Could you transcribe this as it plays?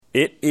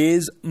It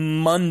is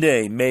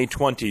Monday, May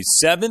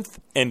 27th,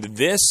 and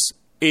this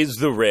is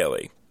The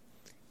Rally.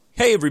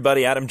 Hey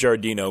everybody, Adam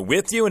Giardino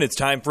with you, and it's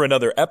time for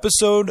another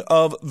episode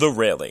of The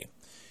Rally.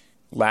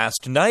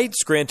 Last night,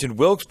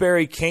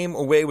 Scranton-Wilkes-Barre came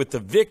away with the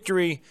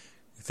victory.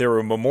 There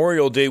were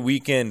Memorial Day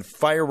weekend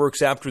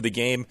fireworks after the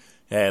game,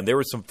 and there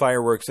were some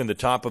fireworks in the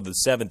top of the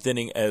seventh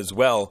inning as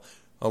well.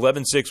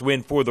 11-6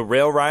 win for the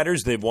Rail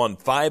Riders. They've won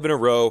 5 in a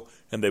row,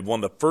 and they've won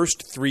the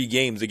first 3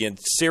 games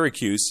against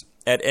Syracuse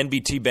at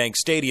NBT Bank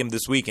Stadium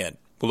this weekend.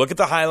 We'll look at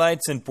the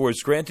highlights, and for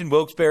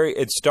Scranton-Wilkes-Barre,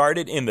 it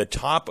started in the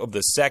top of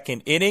the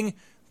second inning.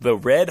 The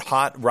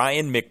red-hot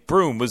Ryan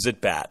McBroom was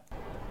at bat.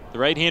 The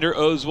right-hander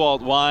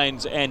Oswalt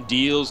winds and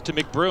deals to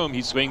McBroom.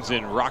 He swings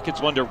and rockets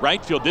one to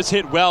right field. This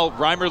hit well.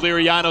 Reimer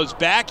Liriano's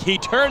back. He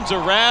turns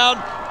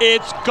around.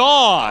 It's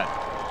gone.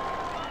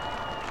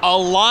 A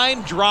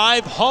line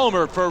drive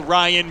homer for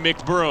Ryan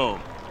McBroom.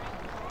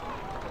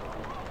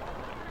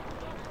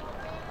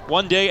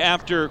 One day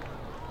after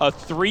a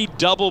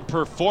 3-double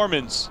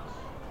performance,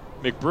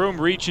 McBroom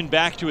reaching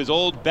back to his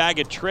old bag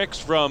of tricks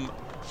from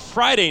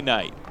Friday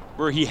night,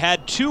 where he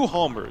had 2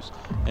 homers.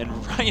 And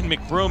Ryan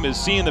McBroom is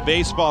seeing the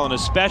baseball in a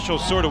special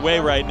sort of way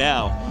right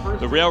now.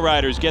 The Rail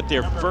Riders get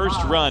their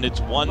first run. It's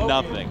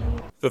 1-0.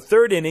 The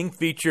third inning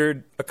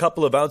featured a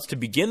couple of outs to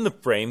begin the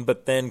frame,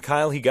 but then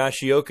Kyle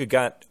Higashioka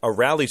got a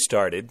rally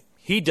started.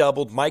 He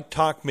doubled, Mike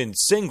Tauchman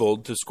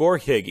singled to score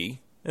Higgy,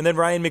 and then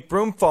Ryan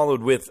McBroom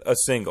followed with a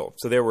single.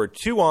 So there were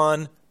 2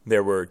 on,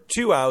 there were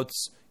 2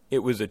 outs. It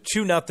was a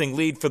 2-0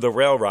 lead for the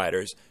Rail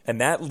Riders, and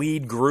that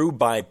lead grew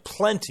by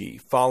plenty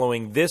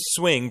following this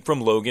swing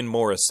from Logan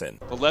Morrison.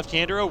 The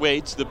left-hander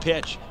awaits the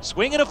pitch.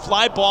 Swinging a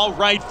fly ball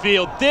right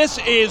field. This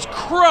is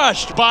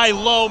crushed by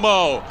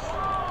Lomo.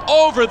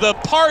 Over the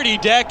party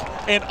deck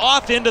and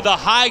off into the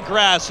high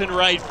grass in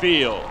right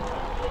field.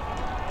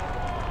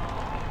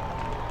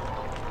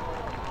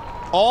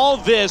 All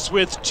this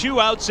with 2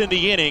 outs in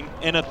the inning,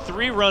 and a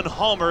 3-run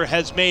homer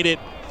has made it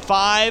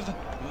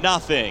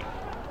 5-0.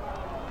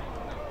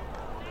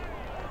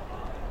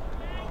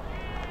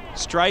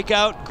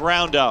 Strikeout,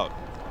 ground out.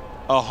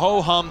 A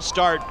ho-hum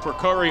start for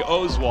Corey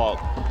Oswalt.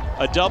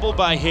 A double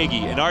by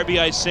Higgy, an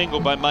RBI single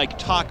by Mike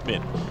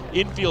Tauchman.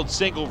 Infield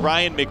single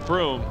Ryan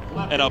McBroom,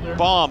 and a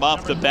bomb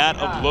off the bat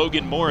of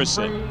Logan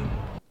Morrison.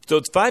 So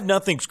it's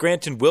 5-0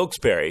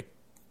 Scranton-Wilkes-Barre,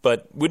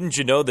 but wouldn't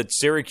you know that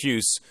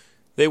Syracuse,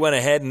 they went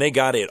ahead and they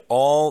got it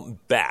all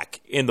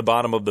back in the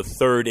bottom of the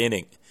third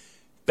inning.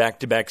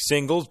 Back-to-back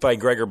singles by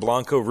Gregor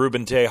Blanco,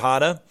 Ruben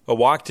Tejada. A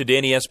walk to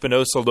Danny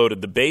Espinosa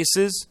loaded the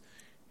bases.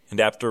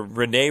 And after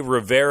Rene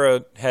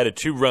Rivera had a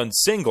 2-run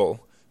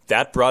single,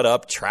 that brought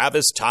up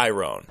Travis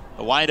Tyrone.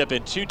 A windup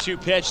and 2-2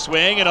 pitch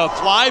swing and a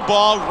fly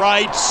ball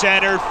right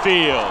center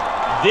field.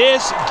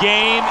 This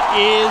game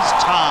is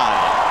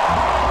tied.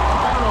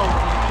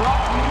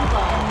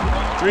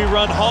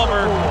 3-run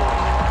homer.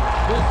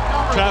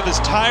 Travis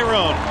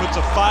Tyrone puts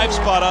a 5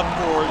 spot up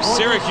for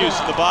Syracuse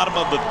at the bottom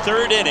of the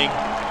third inning.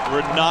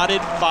 We're knotted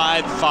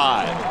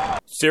 5-5.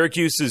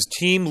 Syracuse's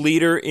team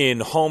leader in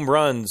home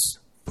runs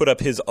put up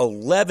his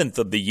 11th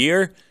of the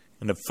year,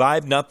 and a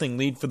 5-0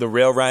 lead for the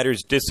Rail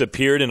Riders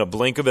disappeared in a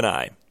blink of an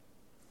eye.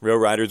 Rail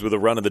Riders with a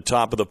run at the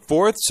top of the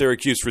 4th.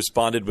 Syracuse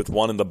responded with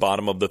 1 in the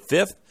bottom of the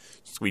 5th.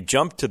 So we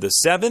jumped to the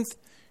 7th,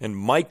 and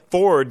Mike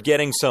Ford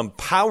getting some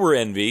power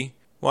envy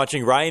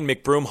watching Ryan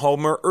McBroom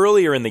homer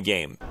earlier in the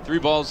game. 3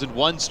 balls and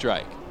 1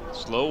 strike.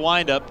 Slow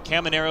windup,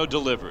 Caminero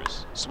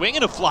delivers.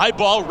 Swinging a fly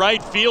ball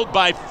right field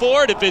by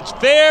Ford. If it's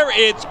fair,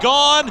 it's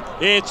gone.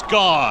 It's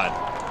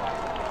gone.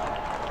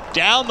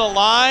 Down the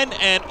line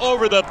and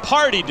over the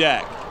party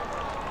deck.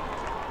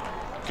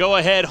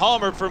 Go-ahead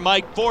homer for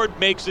Mike Ford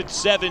makes it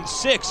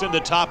 7-6 in the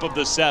top of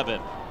the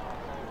 7th.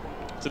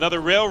 It's another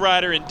Rail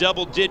Rider in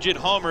double-digit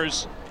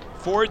homers.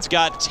 Ford's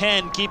got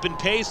 10, keeping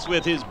pace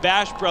with his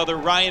Bash brother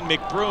Ryan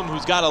McBroom,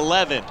 who's got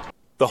 11.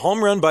 The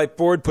home run by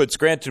Ford put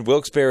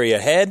Scranton-Wilkes-Barre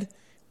ahead,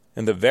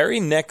 and the very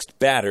next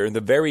batter,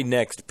 the very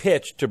next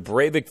pitch to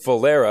Breivik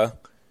Valera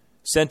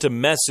sent a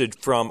message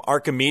from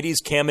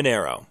Archimedes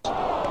Caminero.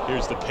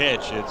 Here's the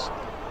pitch. It's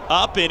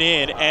up and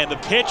in, and the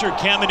pitcher,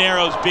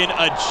 Caminero's been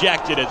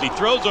ejected as he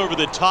throws over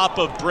the top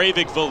of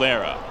Breivik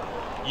Valera.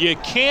 You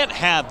can't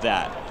have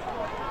that.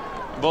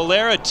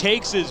 Valera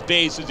takes his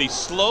base as he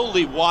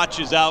slowly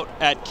watches out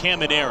at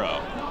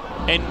Caminero.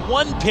 And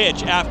one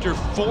pitch after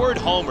Ford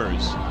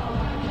homers.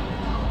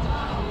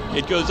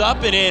 It goes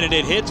up and in, and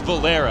it hits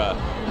Valera.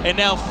 And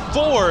now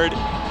Ford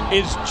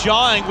is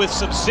jawing with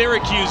some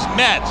Syracuse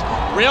Mets.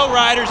 Rail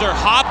Riders are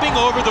hopping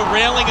over the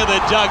railing of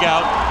the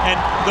dugout, and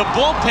the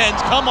bullpens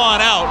come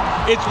on out.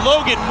 It's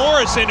Logan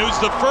Morrison who's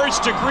the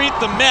first to greet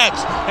the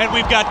Mets, and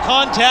we've got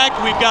contact,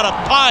 we've got a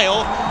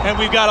pile, and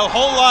we've got a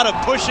whole lot of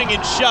pushing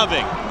and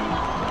shoving.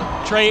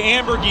 Trey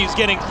Ambergy's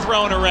getting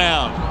thrown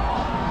around.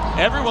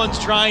 Everyone's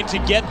trying to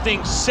get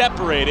things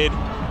separated,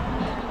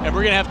 and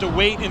we're going to have to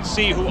wait and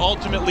see who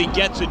ultimately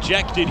gets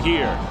ejected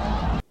here.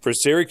 For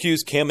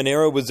Syracuse,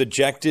 Caminero was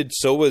ejected,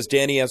 so was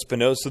Danny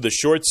Espinosa, the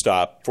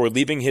shortstop, for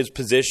leaving his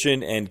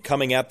position and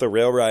coming at the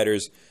Rail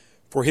Riders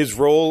For his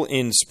role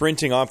in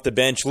sprinting off the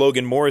bench,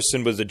 Logan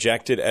Morrison was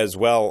ejected as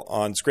well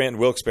on Scranton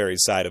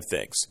Wilkes-Barre's side of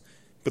things.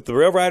 But the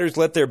Rail Riders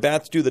let their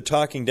bats do the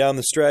talking down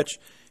the stretch,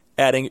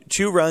 adding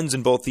 2 runs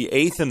in both the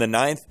 8th and the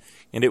 9th,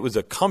 and it was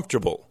a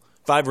comfortable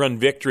 5-run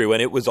victory when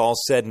it was all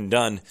said and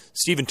done.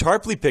 Stephen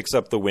Tarpley picks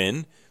up the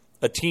win,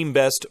 a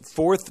team-best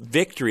 4th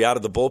victory out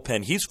of the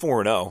bullpen. He's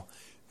 4-0.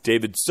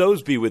 David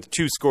Sosby with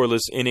 2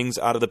 scoreless innings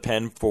out of the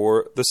pen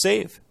for the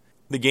save.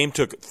 The game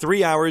took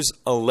 3 hours,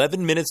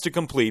 11 minutes to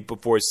complete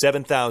before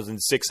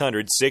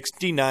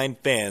 7,669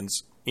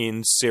 fans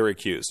in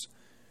Syracuse.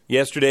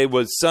 Yesterday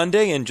was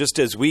Sunday, and just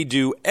as we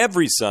do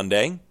every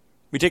Sunday,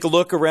 we take a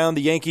look around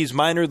the Yankees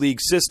minor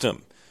league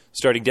system,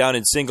 starting down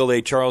in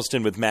Single-A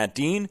Charleston with Matt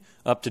Dean,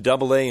 up to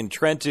Double-A in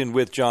Trenton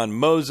with John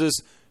Moses,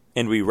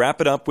 and we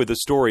wrap it up with a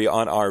story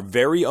on our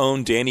very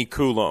own Danny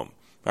Coulombe.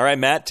 All right,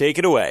 Matt, take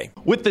it away.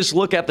 With this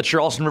look at the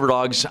Charleston River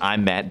Dogs,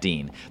 I'm Matt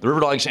Dean. The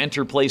River Dogs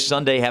enter play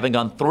Sunday having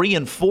gone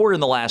 3-4 in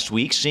the last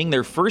week, seeing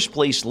their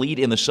first-place lead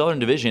in the Southern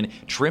Division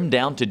trimmed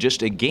down to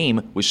just a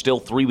game with still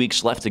 3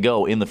 weeks left to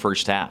go in the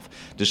first half.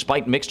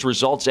 Despite mixed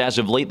results as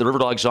of late, the River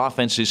Dogs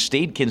offense has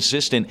stayed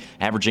consistent,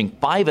 averaging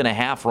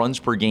 5.5 runs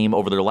per game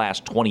over their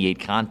last 28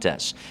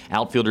 contests.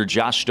 Outfielder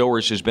Josh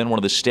Stowers has been one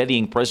of the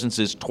steadying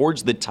presences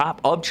towards the top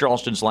of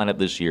Charleston's lineup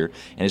this year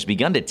and has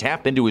begun to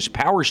tap into his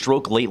power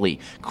stroke lately,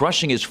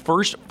 crushing his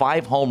first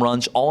 5 home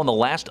runs all in the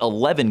last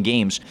 11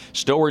 games.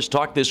 Stowers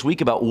talked this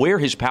week about where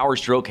his power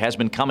stroke has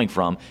been coming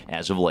from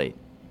as of late.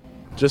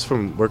 Just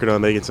from working on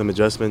making some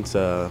adjustments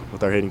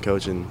with our hitting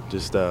coach and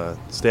just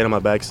staying on my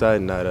backside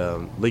and not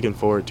leaking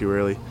forward too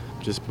early.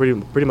 Just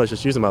pretty much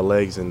just using my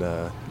legs and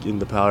getting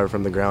the power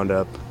from the ground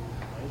up.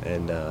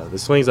 And the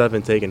swings I've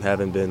been taking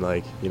haven't been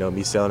like,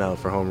 me selling out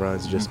for home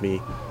runs, just me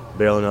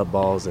barreling up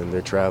balls and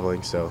they're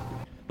traveling, so.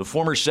 The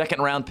former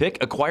second-round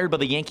pick, acquired by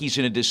the Yankees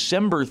in a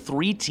December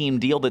 3-team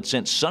deal that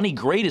sent Sonny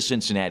Gray to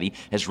Cincinnati,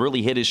 has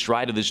really hit his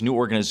stride of this new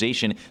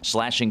organization,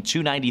 slashing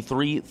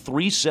 .293,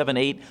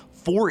 .378,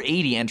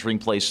 .480 entering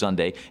play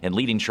Sunday, and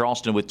leading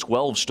Charleston with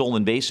 12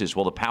 stolen bases.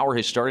 While the power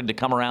has started to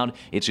come around,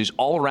 it's his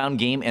all-around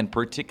game and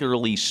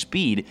particularly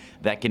speed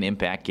that can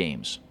impact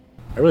games.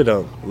 I really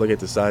don't look at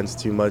the signs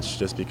too much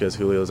just because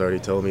Julio's already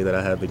told me that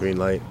I have the green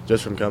light.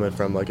 Just from coming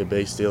from like a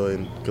base steal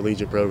and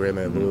collegiate program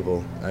at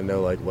Louisville, I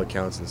know like what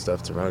counts and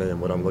stuff to run it and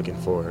what I'm looking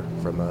for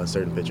from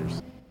certain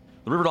pitchers.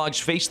 The River Dogs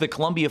face the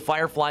Columbia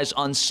Fireflies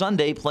on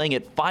Sunday, playing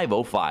at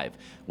 5:05.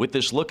 With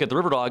this look at the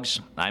River Dogs,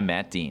 I'm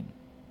Matt Dean.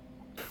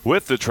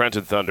 With the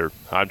Trenton Thunder,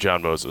 I'm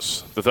John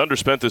Moses. The Thunder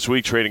spent this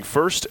week trading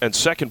first and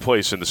second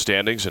place in the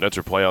standings and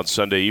enter play on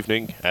Sunday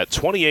evening at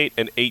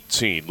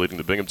 28-18, leading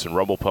the Binghamton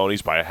Rumble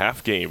Ponies by a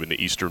half game in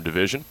the Eastern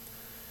Division.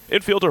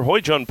 Infielder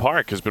Hoy-Jun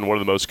Park has been one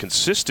of the most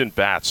consistent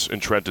bats in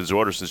Trenton's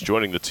order since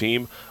joining the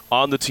team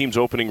on the team's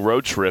opening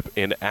road trip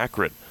in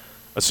Akron.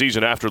 A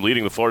season after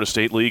leading the Florida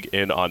State League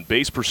in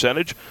on-base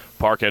percentage,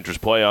 Park enters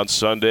play on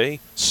Sunday,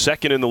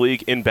 second in the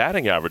league in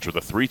batting average with a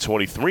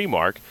 .323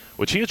 mark,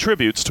 which he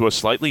attributes to a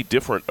slightly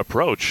different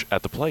approach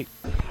at the plate.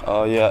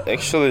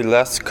 Actually,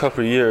 last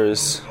couple of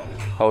years,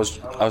 I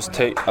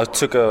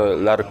took a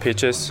lot of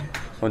pitches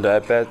on the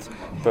at-bat,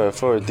 but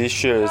for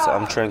this year,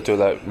 I'm trying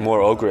to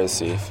more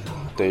aggressive.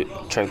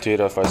 Trying to hit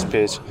a first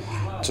pitch,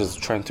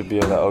 just trying to be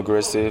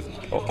aggressive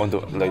on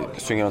the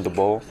swinging on the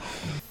ball.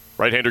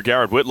 Right-hander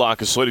Garrett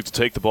Whitlock is slated to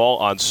take the ball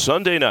on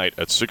Sunday night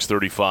at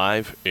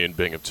 6:35 in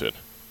Binghamton.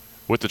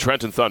 With the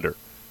Trenton Thunder,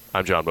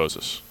 I'm John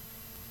Moses.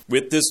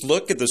 With this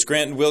look at the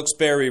Scranton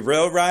Wilkes-Barre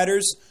Rail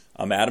Riders,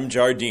 I'm Adam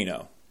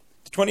Giardino.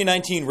 The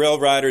 2019 Rail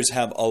Riders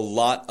have a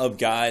lot of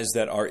guys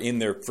that are in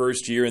their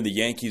first year in the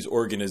Yankees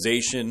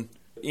organization.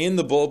 In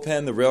the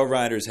bullpen, the Rail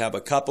Riders have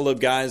a couple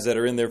of guys that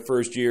are in their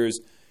first years,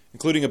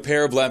 including a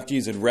pair of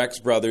lefties in Rex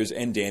Brothers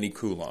and Danny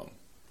Coulombe.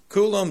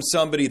 Coulombe's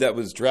somebody that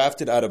was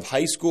drafted out of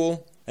high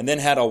school and then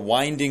had a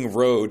winding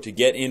road to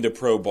get into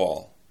pro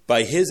ball.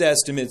 By his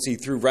estimates, he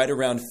threw right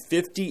around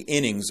 50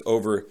 innings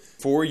over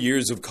 4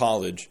 years of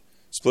college,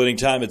 splitting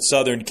time at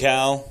Southern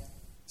Cal,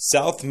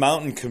 South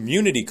Mountain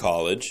Community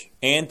College,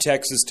 and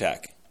Texas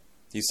Tech.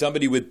 He's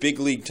somebody with big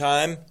league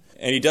time,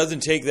 and he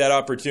doesn't take that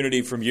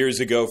opportunity from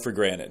years ago for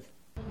granted.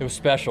 It was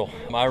special.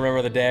 I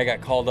remember the day I got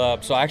called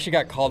up. So I actually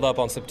got called up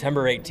on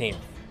September 18th.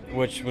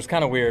 Which was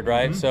kind of weird,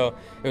 right? Mm-hmm. So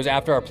it was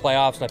after our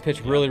playoffs, and I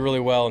pitched really, really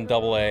well in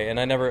Double-A, and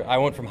I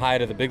went from high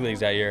to the big leagues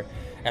that year.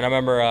 And I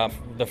remember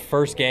the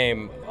first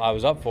game I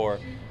was up for,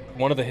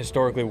 one of the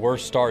historically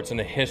worst starts in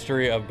the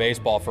history of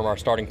baseball from our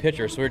starting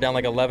pitcher. So we were down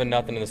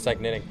 11-0 in the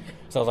second inning.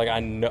 So I was like, I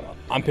know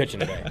I'm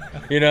pitching today,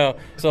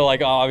 So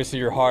obviously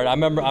you're hard. I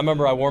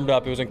remember I warmed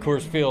up. It was in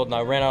Coors Field, and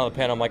I ran out of the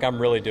pen. I'm like, I'm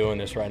really doing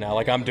this right now.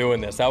 I'm doing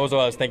this. That was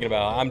what I was thinking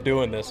about. I'm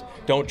doing this.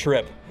 Don't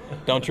trip.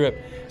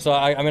 So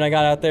I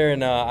got out there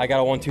and I got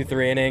a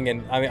 1-2-3 inning,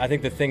 and I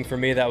think the thing for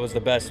me that was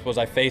the best was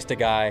I faced a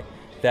guy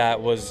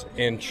that was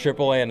in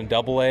AAA and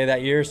AA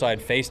that year, so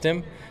I'd faced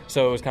him.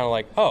 So it was kind of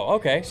like, oh,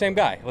 okay, same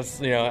guy.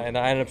 And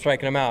I ended up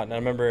striking him out, and I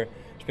remember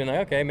just being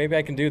like, okay, maybe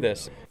I can do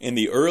this. In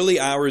the early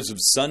hours of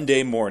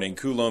Sunday morning,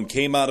 Coulombe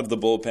came out of the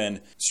bullpen,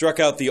 struck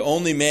out the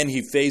only man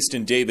he faced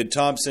in David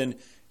Thompson,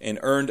 and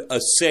earned a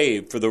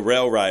save for the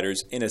Rail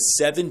Riders in a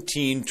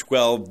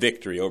 17-12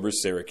 victory over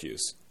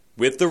Syracuse.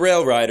 With the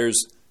Rail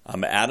Riders,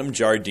 I'm Adam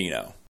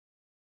Giardino.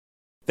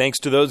 Thanks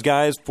to those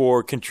guys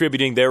for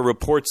contributing their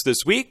reports this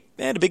week,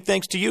 and a big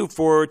thanks to you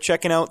for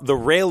checking out the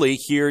Rally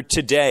here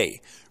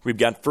today. We've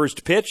got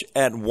first pitch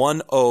at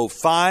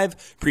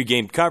 1:05.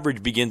 Pre-game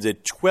coverage begins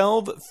at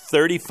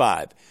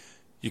 12:35.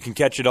 You can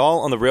catch it all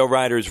on the Rail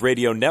Riders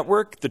Radio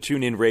Network, the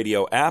TuneIn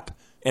Radio app,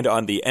 and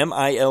on the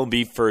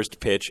MiLB First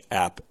Pitch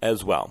app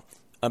as well.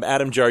 I'm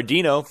Adam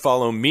Giardino.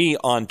 Follow me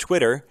on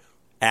Twitter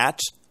at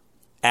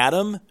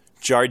Adam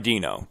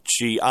Giardino,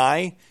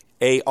 Giardino.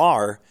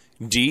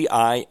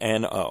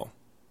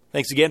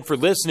 Thanks again for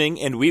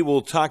listening, and we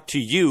will talk to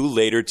you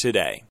later today.